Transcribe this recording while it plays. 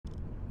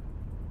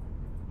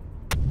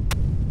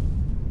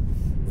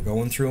We're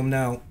going through them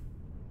now.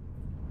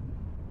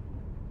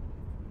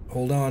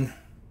 Hold on.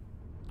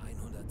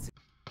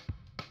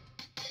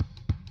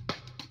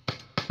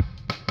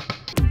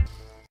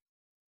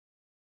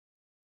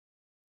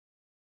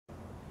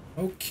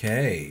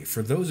 Okay,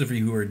 for those of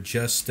you who are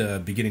just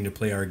beginning to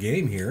play our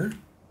game here,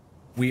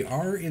 we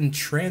are in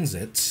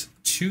transit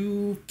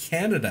to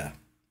Canada.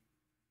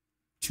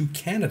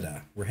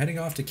 We're heading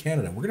off to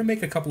Canada. We're going to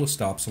make a couple of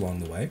stops along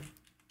the way.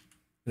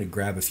 I'm going to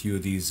grab a few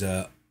of these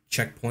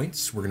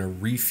checkpoints. We're going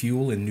to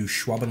refuel in New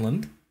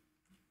Schwabenland,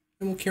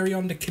 and we'll carry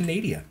on to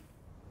Canada.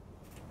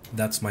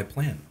 That's my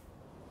plan.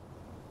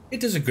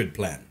 It is a good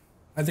plan.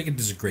 I think it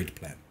is a great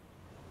plan.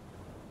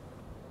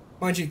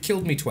 Mind you, it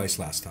killed me twice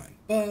last time.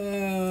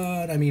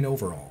 But, I mean,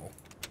 overall,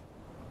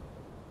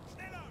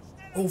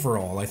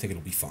 I think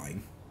it'll be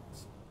fine.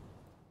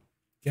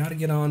 Gotta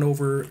get on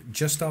over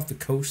just off the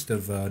coast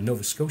of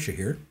Nova Scotia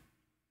here.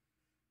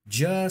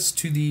 Just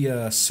to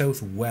the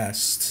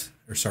southeast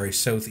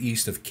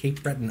of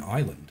Cape Breton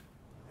Island.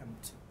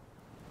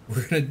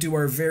 We're gonna do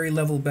our very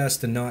level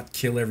best to not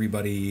kill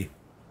everybody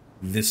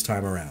this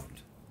time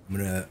around. I'm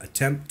gonna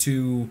attempt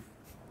to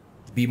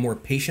be more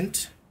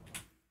patient.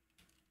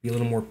 Be a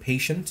little more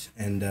patient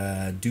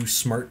and do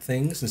smart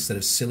things instead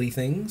of silly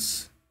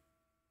things.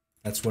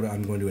 That's what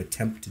I'm going to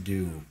attempt to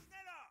do.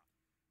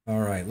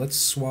 Alright, let's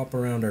swap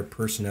around our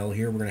personnel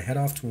here. We're going to head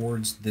off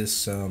towards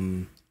this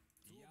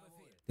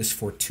this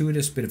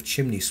fortuitous bit of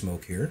chimney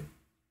smoke here.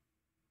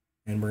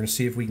 And we're going to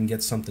see if we can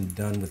get something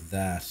done with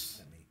that.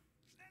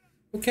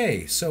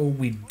 Okay, so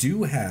we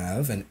do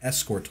have an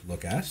escort to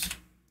look at.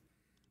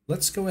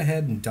 Let's go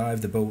ahead and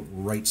dive the boat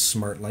right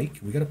smart-like.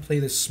 We got to play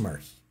this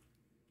smart.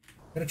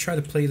 Gotta try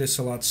to play this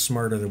a lot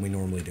smarter than we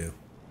normally do.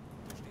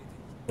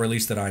 Or at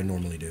least that I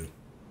normally do.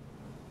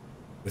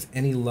 With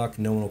any luck,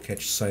 no one will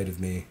catch sight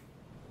of me.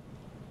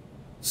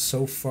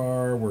 So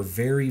far, we're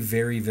very,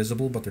 very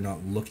visible, but they're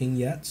not looking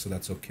yet, so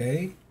that's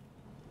okay.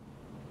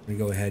 I'm gonna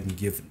go ahead and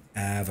give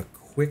Av a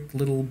quick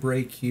little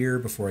break here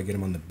before I get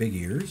him on the big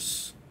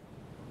ears.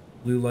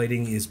 Blue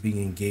lighting is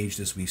being engaged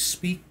as we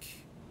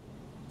speak.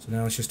 So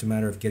now it's just a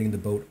matter of getting the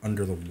boat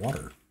under the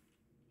water.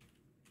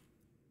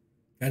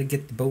 Gotta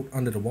get the boat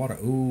under the water.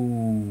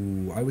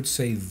 Ooh, I would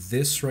say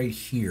this right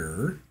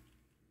here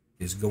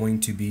is going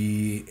to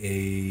be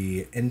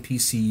a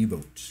NPC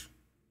U-boat.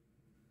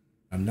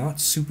 I'm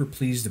not super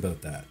pleased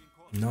about that.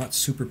 I'm not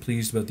super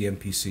pleased about the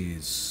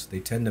NPCs.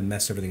 They tend to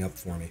mess everything up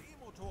for me.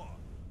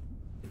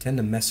 They tend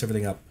to mess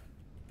everything up.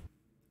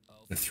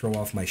 To throw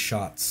off my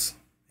shots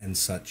and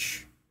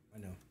such. I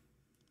know.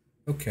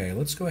 Okay,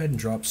 let's go ahead and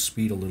drop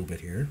speed a little bit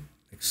here.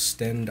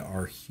 Extend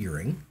our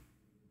hearing.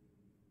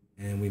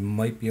 And we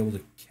might be able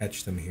to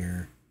catch them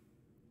here.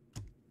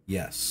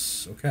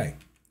 Yes. Okay.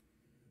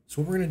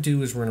 So what we're going to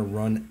do is we're going to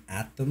run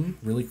at them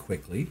really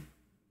quickly.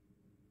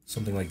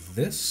 Something like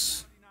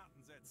this.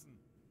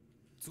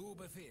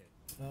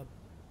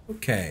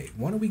 Okay.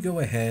 Why don't we go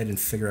ahead and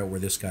figure out where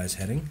this guy's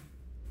heading.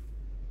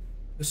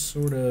 Just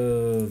sort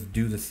of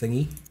do the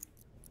thingy.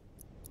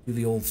 Do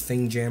the old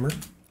thing jammer.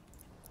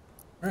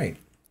 Alright.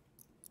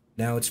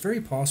 Now, it's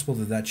very possible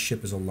that that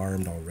ship is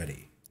alarmed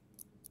already.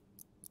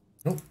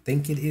 I don't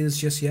think it is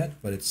just yet,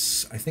 but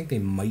I think they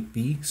might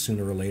be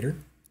sooner or later,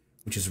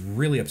 which is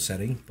really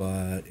upsetting,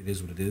 but it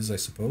is what it is, I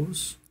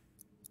suppose.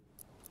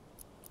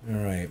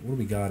 Alright, what do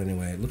we got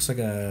anyway? It looks like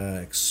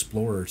a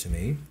explorer to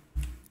me.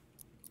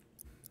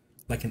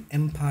 Like an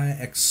Empire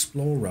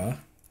Explorer.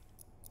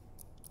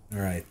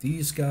 Alright,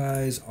 these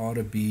guys ought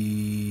to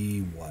be,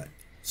 what?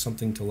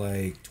 Something to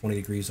like 20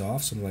 degrees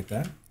off, something like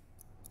that.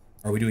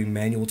 Are we doing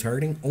manual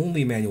targeting?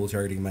 Only manual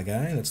targeting, my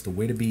guy. That's the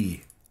way to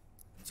be.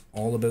 It's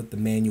all about the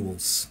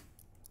manuals.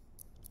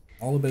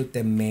 All about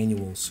them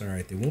manuals.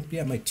 Alright, they won't be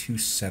at my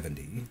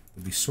 270.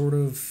 They'll be sort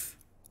of...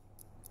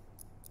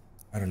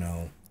 I don't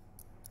know.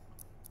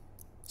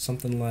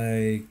 Something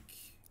like...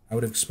 I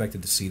would have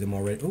expected to see them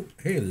already. Oh,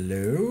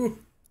 hello.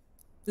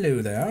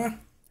 Hello there.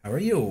 How are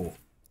you?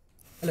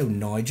 Hello,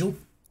 Nigel.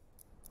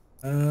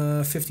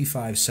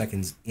 55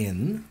 seconds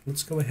in.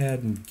 Let's go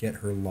ahead and get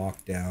her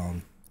locked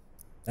down.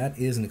 That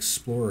is an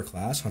Explorer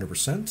class,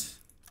 100%.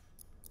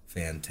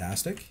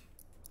 Fantastic.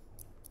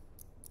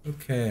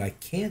 Okay, I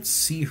can't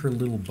see her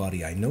little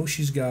buddy. I know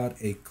she's got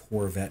a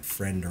Corvette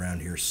friend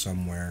around here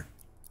somewhere.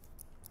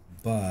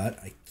 But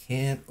I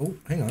can't... Oh,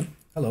 hang on.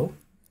 Hello.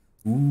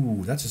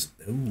 Ooh, that's just...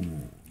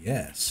 Ooh,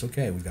 yes.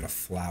 Okay, we've got a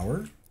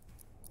flower.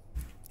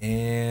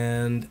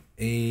 And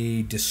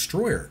a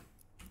destroyer.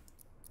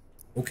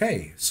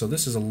 Okay, so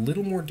this is a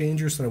little more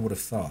dangerous than I would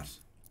have thought.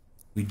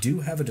 We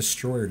do have a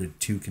destroyer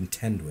to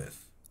contend with.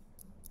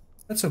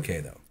 That's okay,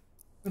 though.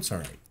 That's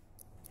alright.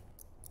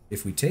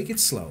 If we take it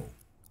slow...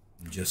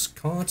 Just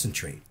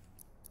concentrate.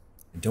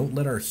 And don't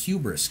let our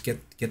hubris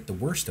get the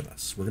worst of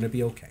us. We're going to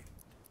be okay.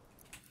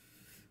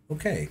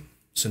 Okay,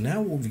 so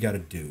now what we've got to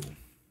do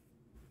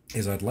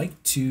is I'd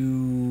like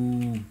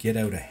to get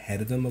out ahead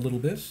of them a little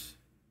bit.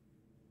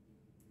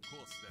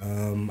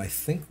 I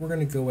think we're going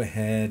to go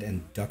ahead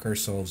and duck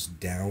ourselves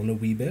down a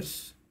wee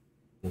bit.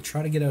 We'll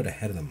try to get out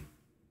ahead of them.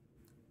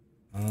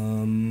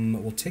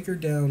 We'll take her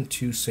down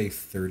to, say,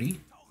 30.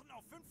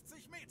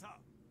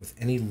 With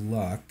any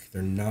luck,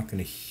 they're not going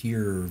to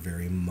hear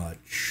very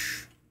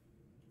much.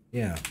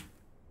 Yeah.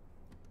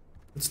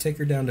 Let's take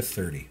her down to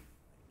 30.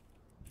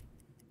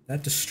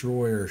 That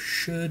destroyer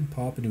should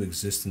pop into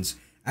existence.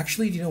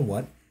 Actually, do you know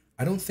what?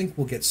 I don't think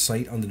we'll get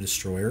sight on the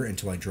destroyer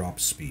until I drop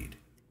speed.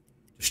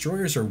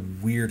 Destroyers are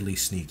weirdly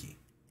sneaky.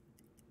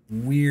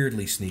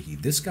 Weirdly sneaky.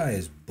 This guy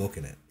is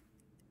booking it.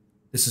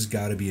 This has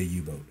got to be a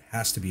U-boat.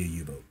 Has to be a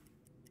U-boat.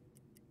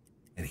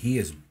 And he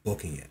is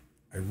booking it.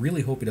 I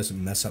really hope he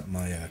doesn't mess up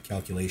my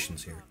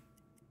calculations here.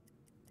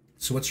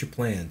 So what's your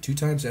plan? 2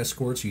 times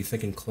escorts? Are you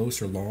thinking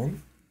close or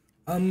long?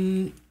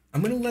 I'm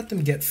going to let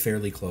them get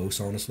fairly close,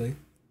 honestly.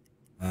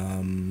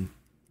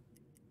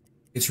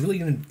 It's really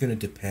going to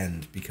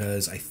depend,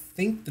 because I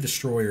think the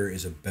destroyer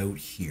is about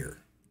here.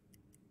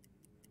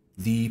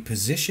 The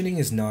positioning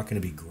is not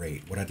going to be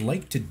great. What I'd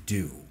like to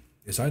do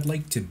is I'd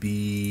like to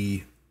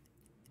be,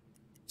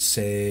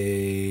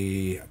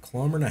 say, 1.5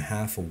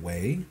 kilometers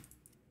away.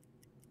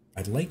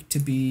 I'd like to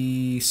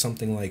be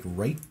something like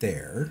right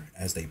there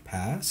as they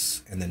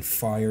pass, and then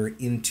fire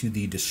into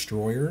the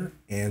destroyer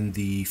and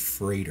the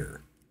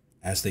freighter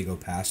as they go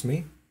past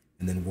me,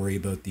 and then worry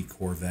about the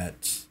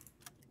corvette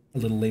a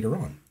little later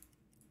on.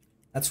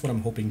 That's what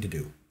I'm hoping to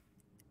do.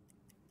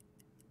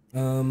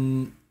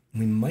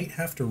 We might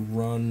have to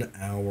run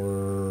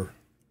our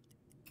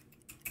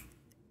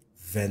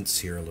vents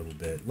here a little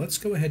bit. Let's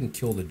go ahead and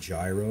kill the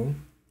gyro.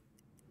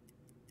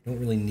 Don't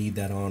really need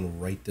that on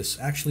right this...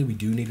 Actually, we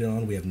do need it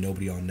on. We have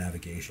nobody on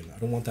navigation. I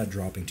don't want that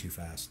dropping too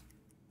fast.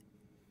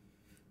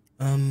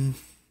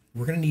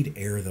 We're going to need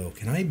air, though.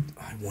 Can I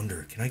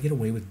wonder, can I get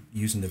away with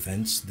using the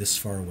vents this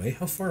far away?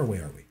 How far away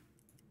are we?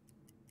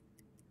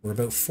 We're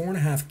about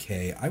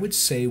 4.5K. I would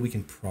say we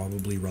can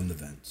probably run the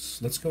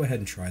vents. Let's go ahead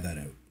and try that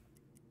out.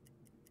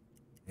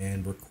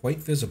 And we're quite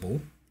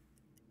visible.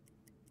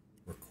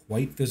 We're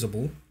quite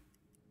visible.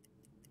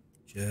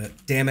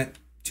 Damn it.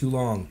 Too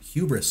long.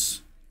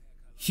 Hubris.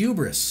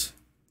 Hubris.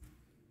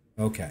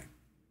 Okay.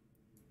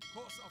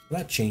 Well,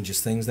 that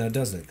changes things now,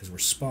 doesn't it? Because we're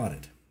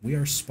spotted. We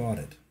are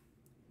spotted.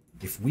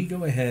 If we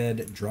go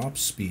ahead, drop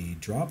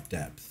speed, drop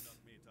depth,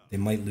 they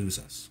might lose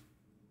us.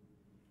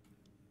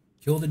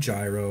 Kill the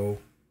gyro.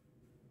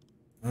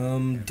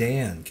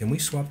 Dan, can we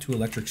swap to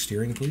electric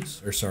steering,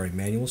 please? Or sorry,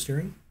 manual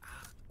steering?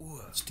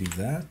 Let's do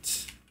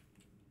that.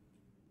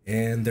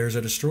 And there's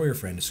a destroyer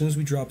friend. As soon as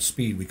we drop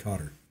speed, we caught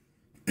her.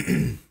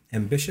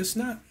 Ambitious?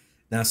 Not.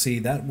 Now, see,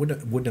 that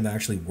wouldn't have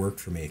actually worked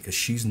for me, because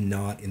she's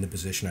not in the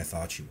position I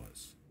thought she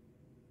was.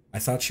 I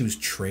thought she was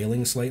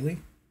trailing slightly.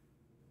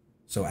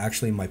 So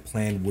actually, my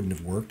plan wouldn't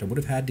have worked. I would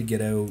have had to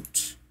get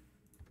out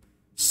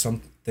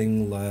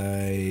something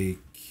like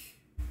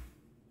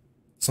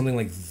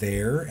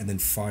there, and then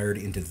fired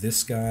into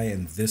this guy,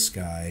 and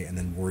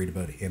then worried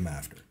about him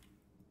after.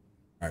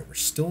 Alright, we're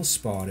still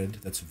spotted.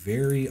 That's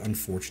very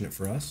unfortunate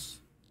for us.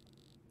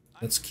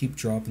 Let's keep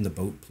dropping the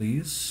boat,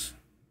 please.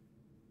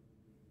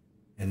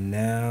 And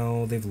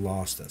now they've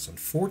lost us.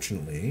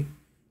 Unfortunately,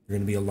 they're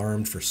going to be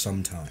alarmed for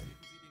some time.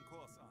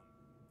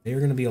 They are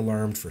going to be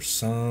alarmed for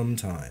some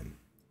time.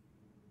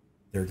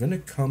 They're going to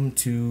come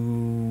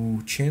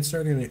to... Chances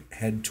are they're going to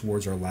head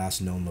towards our last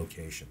known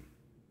location.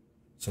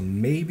 So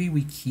maybe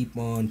we keep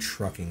on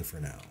trucking for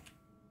now.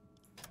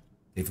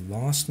 They've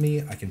lost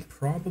me. I can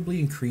probably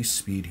increase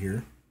speed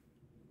here.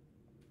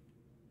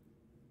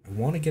 I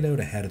want to get out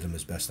ahead of them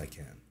as best I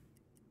can.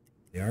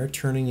 They are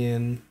turning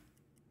in.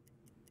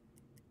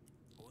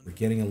 We're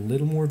getting a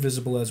little more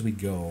visible as we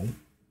go.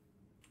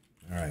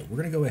 Alright, we're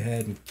going to go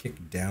ahead and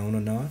kick down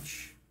a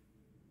notch.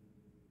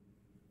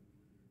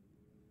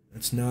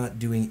 That's not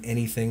doing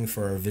anything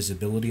for our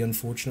visibility,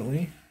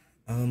 unfortunately.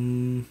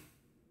 As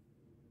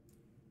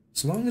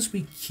long as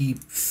we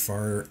keep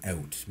far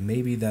out,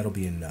 maybe that'll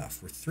be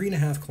enough. We're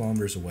 3.5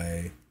 kilometers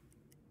away.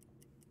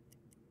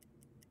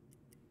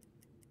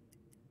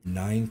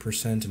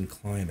 9% in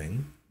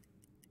climbing.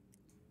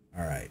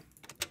 Alright.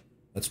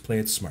 Let's play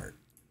it smart.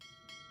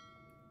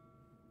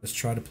 Let's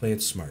try to play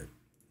it smart.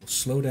 We'll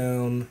slow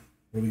down.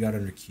 What do we got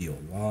under keel?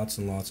 Lots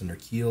and lots under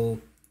keel.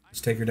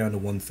 Let's take her down to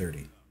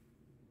 130.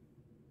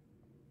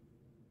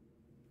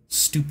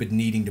 Stupid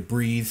needing to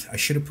breathe. I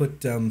should have put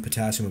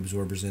potassium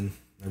absorbers in.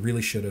 I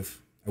really should have.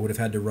 I would have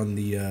had to run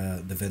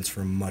the vents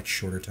for a much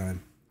shorter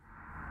time.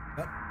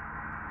 Oh.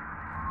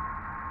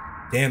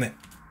 Damn it.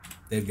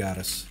 They've got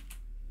us.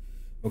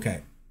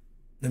 Okay.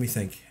 Let me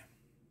think.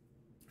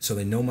 So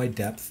they know my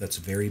depth. That's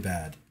very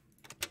bad.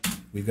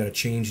 We've got to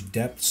change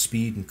depth,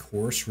 speed, and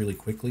course really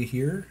quickly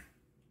here.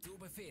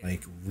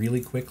 Like,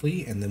 really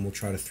quickly, and then we'll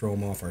try to throw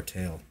them off our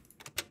tail.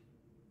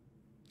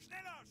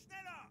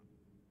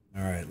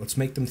 Alright, let's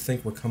make them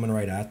think we're coming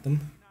right at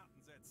them.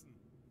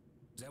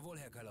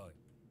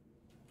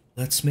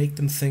 Let's make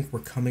them think we're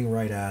coming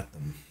right at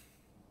them.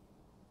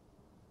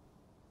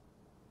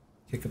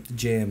 Kick up the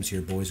jams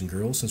here, boys and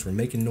girls. Since we're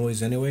making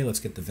noise anyway, let's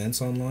get the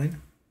vents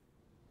online.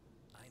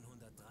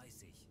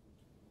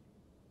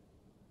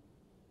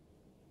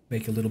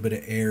 Make a little bit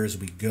of air as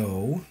we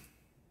go.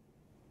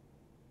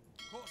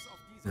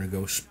 We're going to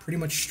go pretty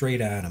much straight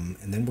at them,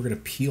 and then we're going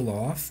to peel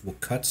off, we'll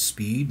cut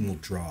speed, and we'll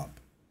drop.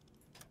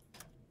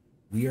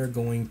 We are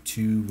going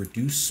to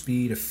reduce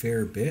speed a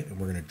fair bit, and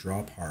we're going to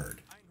drop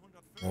hard.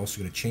 We're also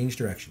going to change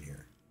direction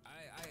here.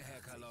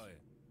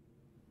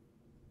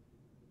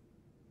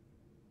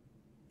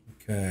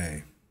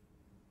 Okay.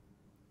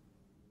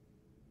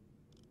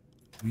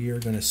 We are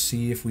going to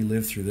see if we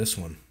live through this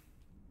one.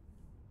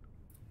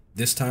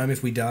 This time,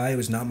 if we die, it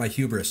was not my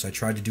hubris. I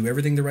tried to do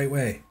everything the right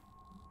way.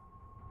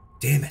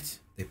 Damn it.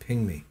 They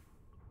pinged me.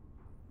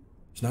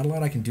 There's not a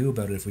lot I can do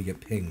about it if we get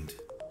pinged.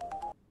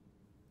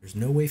 There's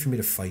no way for me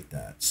to fight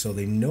that. So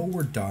they know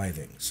we're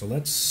diving. So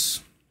let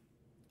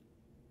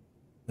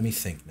me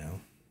think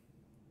now.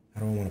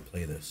 How do I want to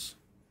play this?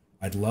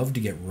 I'd love to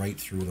get right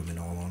through them, in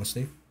all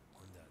honesty.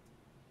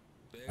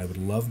 I would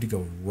love to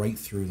go right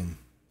through them.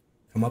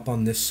 Come up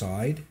on this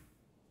side.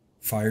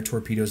 Fire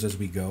torpedoes as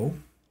we go.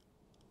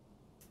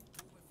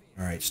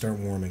 Alright, start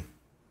warming.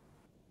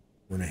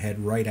 We're going to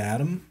head right at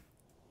them.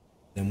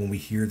 Then when we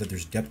hear that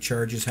there's depth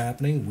charges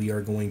happening, we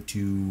are going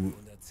to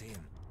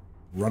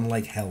run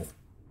like hell.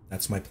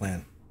 That's my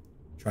plan.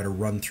 Try to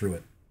run through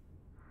it.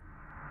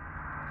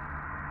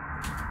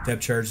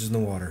 Depth charges in the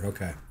water.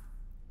 Okay.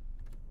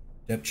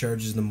 Depth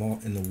charges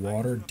in the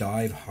water.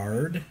 Dive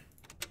hard.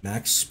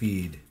 Max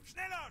speed.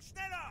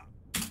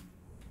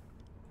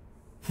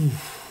 Whew.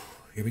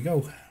 Here we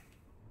go.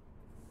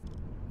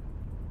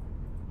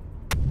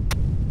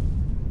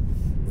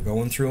 We're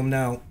going through them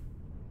now.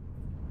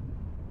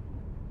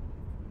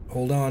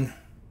 Hold on.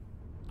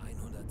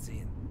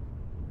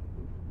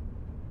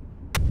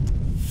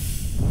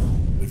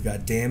 We've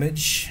got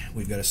damage.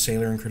 We've got a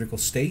sailor in critical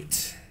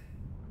state.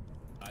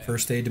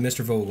 First aid to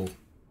Mr. Vogel.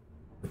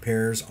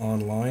 Repairs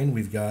online.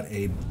 We've got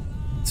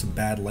some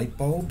bad light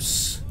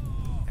bulbs.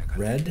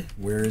 Red.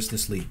 Where is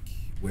this leak?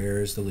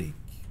 Where is the leak?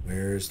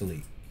 Where is the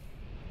leak?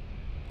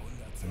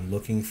 I'm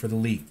looking for the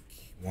leak.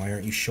 Why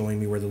aren't you showing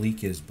me where the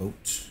leak is,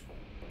 boat?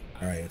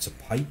 Alright, it's a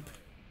pipe.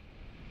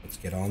 Let's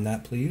get on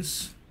that,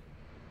 please.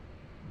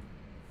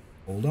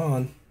 Hold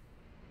on.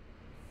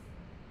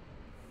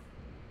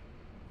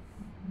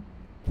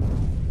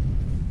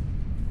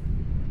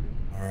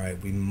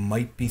 Alright, we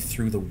might be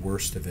through the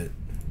worst of it.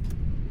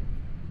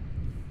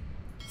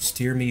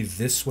 Steer me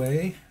this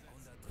way.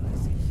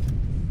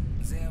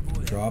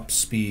 Drop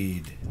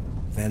speed.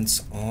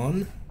 Vents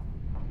on.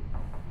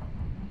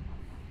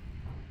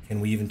 Can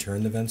we even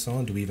turn the vents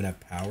on? Do we even have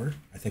power?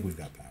 I think we've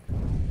got power.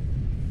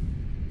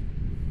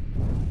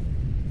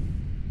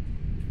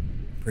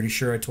 Pretty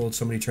sure I told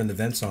somebody to turn the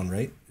vents on,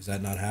 right? Is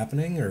that not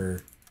happening,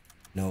 or...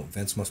 No,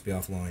 vents must be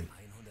offline.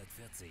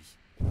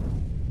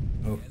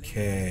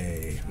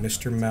 Okay,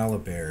 Mr.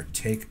 Malabar,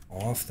 take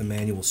off the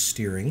manual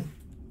steering.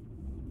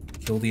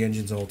 Kill the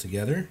engines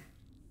altogether.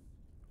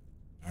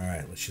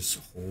 Alright, let's just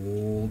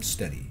hold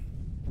steady.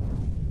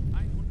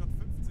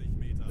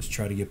 Let's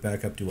try to get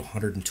back up to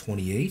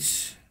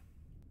 128.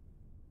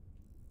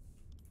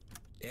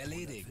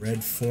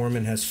 Red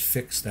Foreman has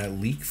fixed that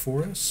leak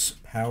for us.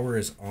 Power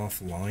is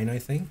offline, I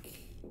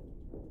think.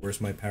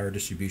 Where's my power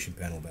distribution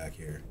panel back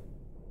here?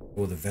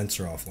 Oh, the vents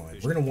are offline.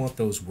 We're going to want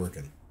those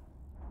working.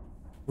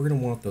 We're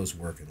going to want those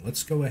working.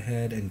 Let's go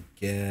ahead and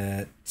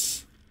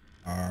get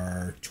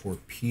our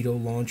torpedo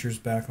launchers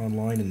back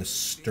online in the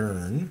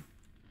stern.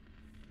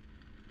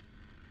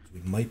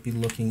 We might be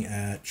looking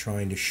at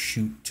trying to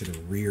shoot to the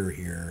rear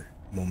here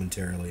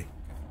momentarily.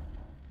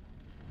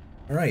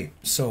 Alright,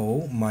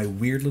 so my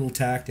weird little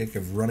tactic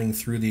of running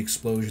through the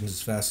explosions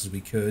as fast as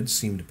we could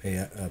seemed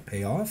to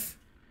pay off.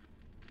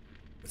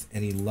 With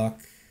any luck,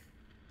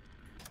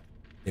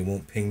 they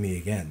won't ping me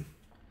again.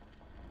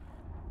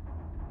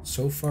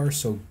 So far,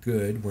 so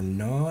good. We're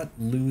not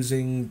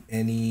losing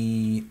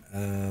any...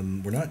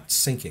 we're not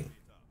sinking.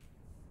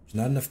 There's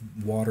not enough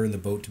water in the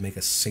boat to make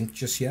us sink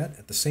just yet.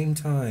 At the same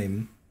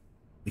time,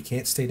 we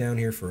can't stay down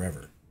here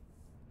forever.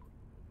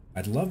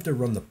 I'd love to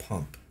run the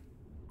pump,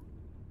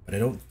 but I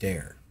don't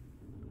dare.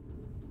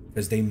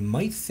 Because they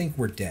might think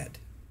we're dead.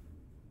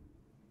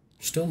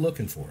 They're still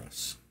looking for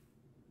us.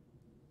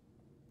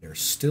 They're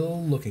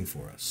still looking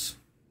for us.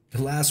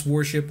 The last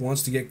warship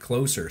wants to get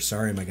closer.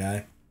 Sorry, my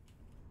guy.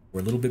 We're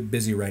a little bit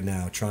busy right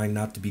now, trying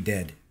not to be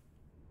dead.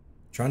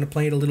 Trying to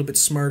play it a little bit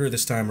smarter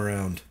this time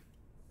around.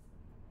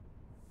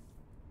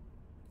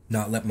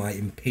 Not let my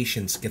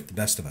impatience get the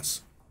best of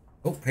us.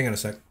 Oh, hang on a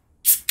sec.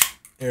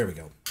 There we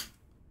go.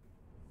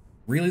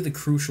 Really, the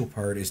crucial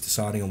part is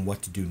deciding on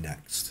what to do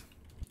next.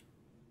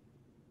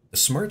 The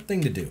smart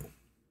thing to do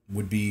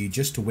would be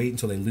just to wait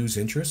until they lose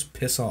interest,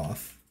 piss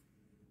off.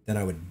 Then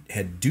I would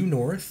head due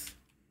north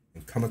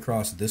and come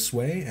across this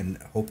way and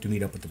hope to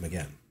meet up with them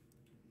again.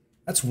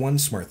 That's one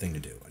smart thing to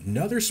do.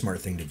 Another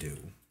smart thing to do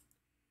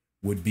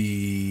would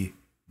be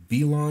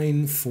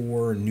beeline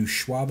for New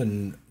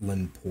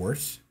Schwabenland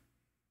port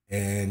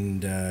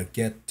and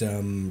get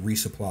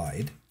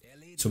resupplied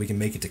so we can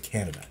make it to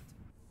Canada.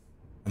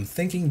 I'm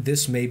thinking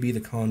this may be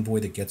the convoy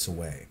that gets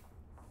away.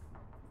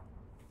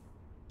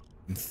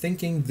 I'm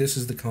thinking this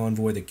is the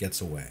convoy that gets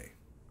away.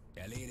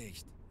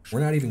 We're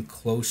not even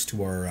close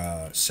to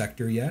our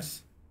sector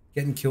yet.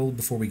 getting killed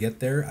before we get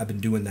there. I've been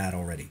doing that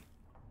already.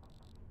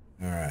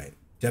 Alright.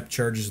 Depth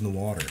charges in the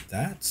water.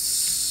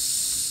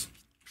 That's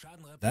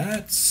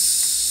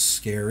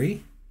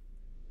scary.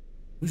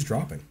 Who's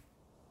dropping?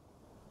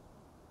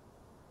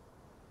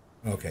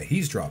 Okay,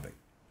 he's dropping.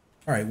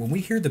 Alright, when we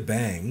hear the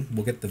bang,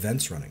 we'll get the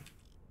vents running.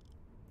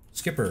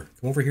 Skipper,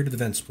 come over here to the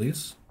vents,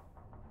 please.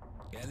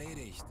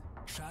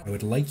 I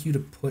would like you to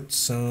put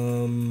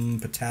some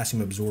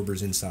potassium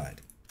absorbers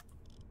inside.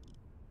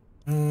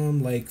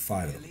 Like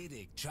 5 of them.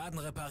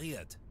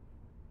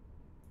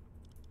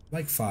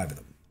 Like 5 of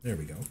them. There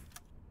we go.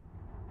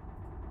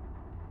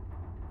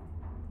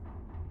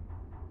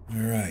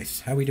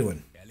 Alright, how we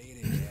doing?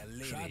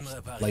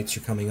 Lights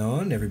are coming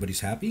on, everybody's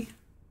happy.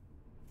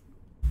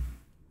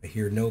 I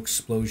hear no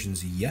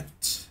explosions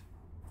yet.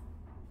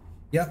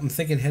 Yep, I'm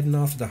thinking heading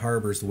off to the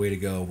harbor is the way to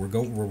go. We're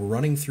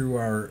running through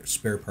our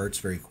spare parts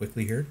very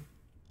quickly here.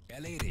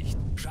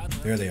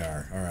 There they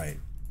are. Alright.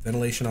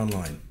 Ventilation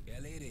online.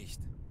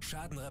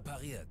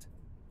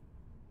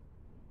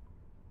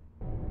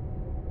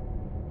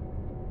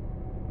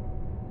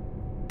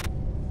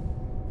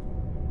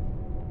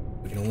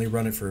 We can only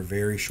run it for a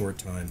very short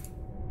time.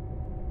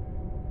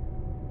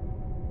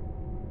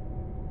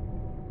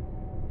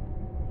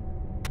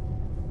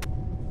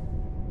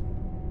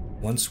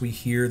 Once we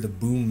hear the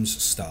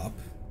booms stop,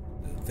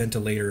 the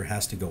ventilator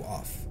has to go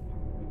off.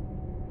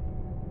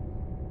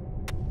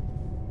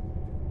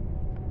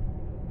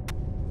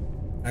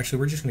 Actually,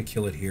 we're just going to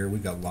kill it here.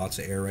 We've got lots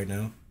of air right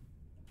now.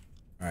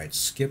 Alright,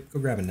 Skip, go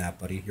grab a nap,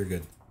 buddy. You're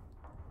good.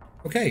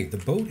 Okay, the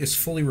boat is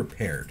fully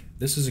repaired.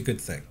 This is a good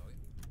thing.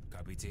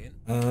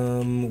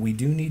 We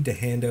do need to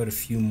hand out a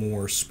few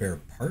more spare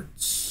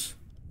parts.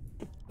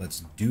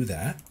 Let's do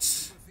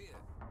that.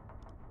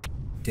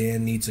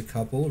 Dan needs a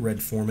couple.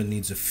 Red Foreman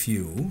needs a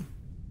few.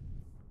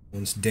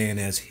 Once Dan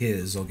has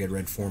his, I'll get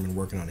Red Foreman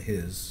working on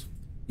his.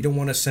 You don't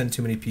want to send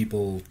too many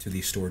people to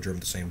the storage room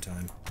at the same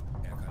time.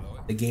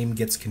 The game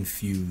gets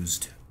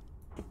confused.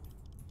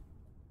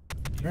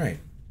 Alright.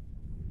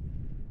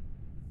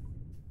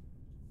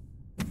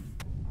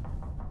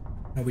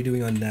 How are we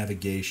doing on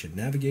navigation?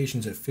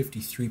 Navigation's at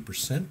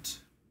 53%.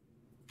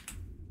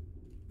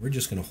 We're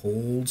just going to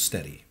hold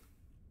steady.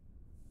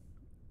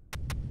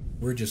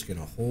 We're just going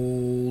to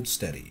hold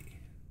steady.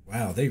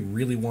 Wow, they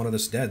really wanted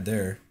us dead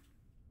there.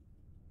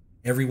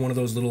 Every one of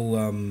those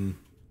little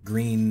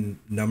green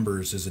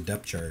numbers is a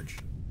depth charge.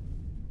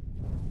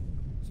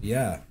 So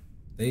yeah,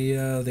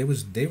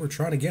 they were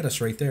trying to get us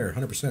right there,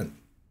 100%.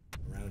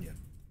 Around you.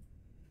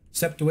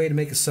 Stepped away to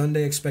make a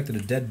Sunday, expected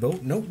a dead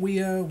boat. Nope, we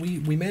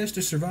managed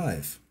to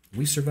survive.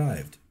 We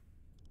survived.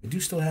 I do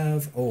still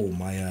have... Oh,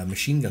 my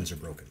machine guns are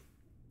broken.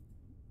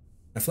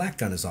 My flak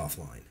gun is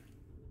offline.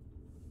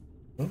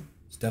 Well,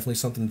 it's definitely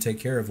something to take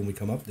care of when we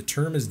come up. The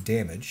term is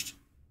damaged.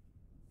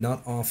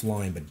 Not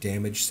offline, but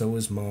damaged. So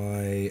is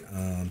my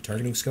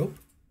targeting scope.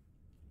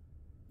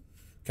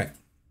 Okay.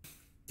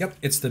 Yep,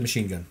 it's the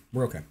machine gun.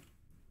 We're okay.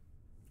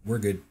 We're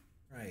good.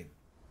 Right.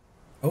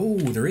 Oh,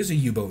 there is a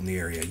U-boat in the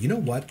area. You know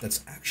what?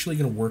 That's actually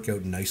going to work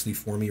out nicely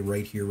for me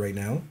right here, right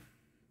now.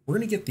 We're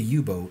going to get the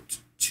U-boat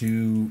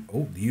to...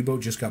 Oh, the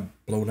U-boat just got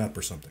blown up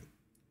or something.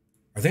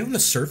 Are they on the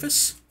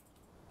surface?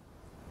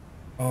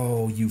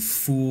 Oh, you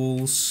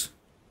fools.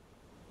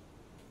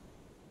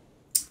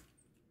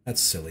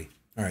 That's silly.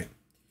 All right.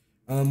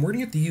 We're going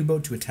to get the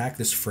U-boat to attack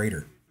this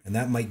freighter, and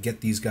that might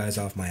get these guys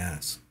off my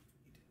ass.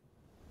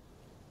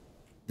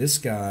 This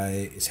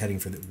guy is heading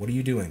for the... What are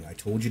you doing? I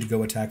told you to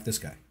go attack this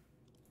guy.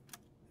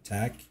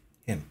 Attack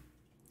him.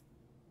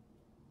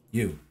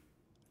 You.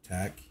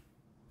 Attack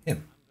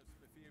him.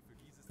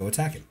 Go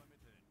attack him.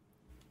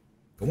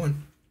 Go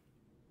on.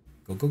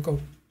 Go, go, go.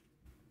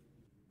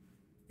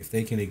 If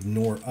they can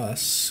ignore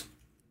us,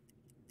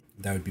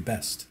 that would be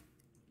best.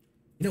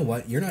 You know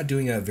what? You're not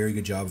doing a very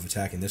good job of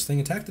attacking this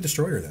thing. Attack the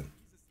destroyer then.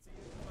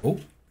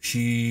 Oh,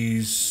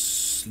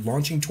 she's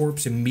launching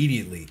torps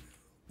immediately.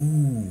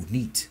 Ooh,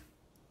 neat.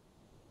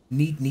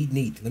 Neat, neat,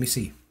 neat. Let me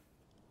see.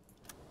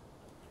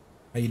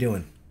 How you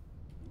doing?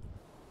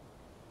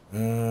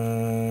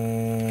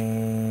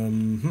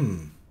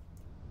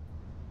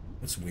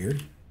 That's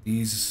weird.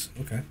 These,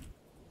 okay.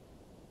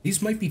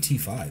 These might be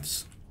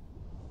T5s.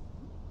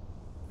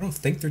 I don't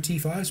think they're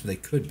T5s, but they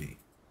could be.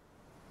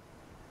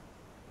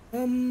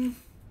 I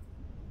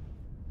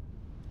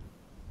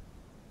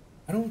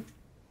don't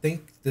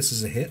think this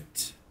is a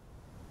hit.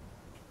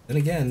 Then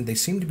again, they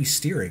seem to be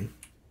steering.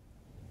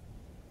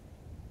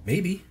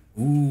 Maybe.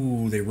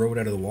 Ooh, they rode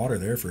out of the water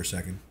there for a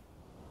second.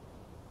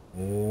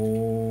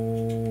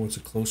 Oh, it's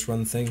a close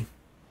run thing.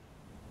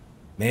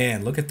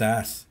 Man, look at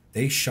that.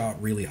 They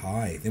shot really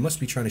high. They must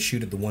be trying to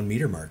shoot at the 1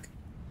 meter mark.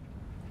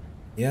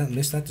 Yeah,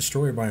 missed that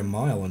destroyer by a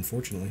mile,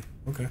 unfortunately.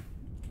 Okay.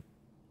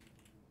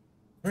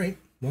 Alright,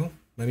 well,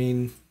 I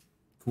mean,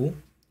 cool.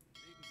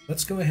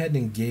 Let's go ahead and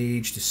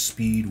engage to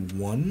speed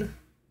 1.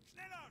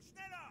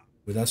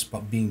 With us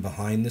being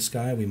behind this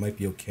guy, we might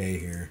be okay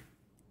here.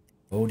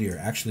 Oh dear,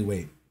 actually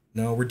wait.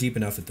 No, we're deep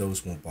enough that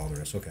those won't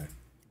bother us. Okay.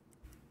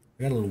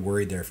 I got a little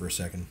worried there for a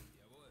second.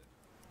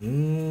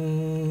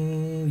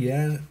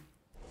 Yeah.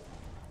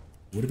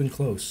 Would have been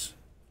close.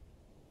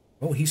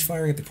 Oh, he's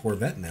firing at the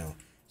Corvette now.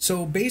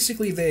 So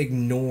basically they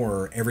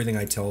ignore everything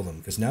I tell them,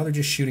 because now they're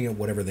just shooting at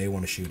whatever they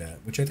want to shoot at,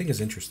 which I think is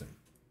interesting.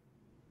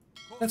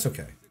 That's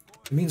okay.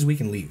 It means we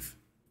can leave.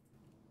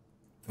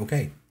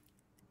 Okay.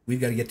 We've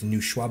got to get to New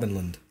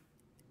Schwabenland.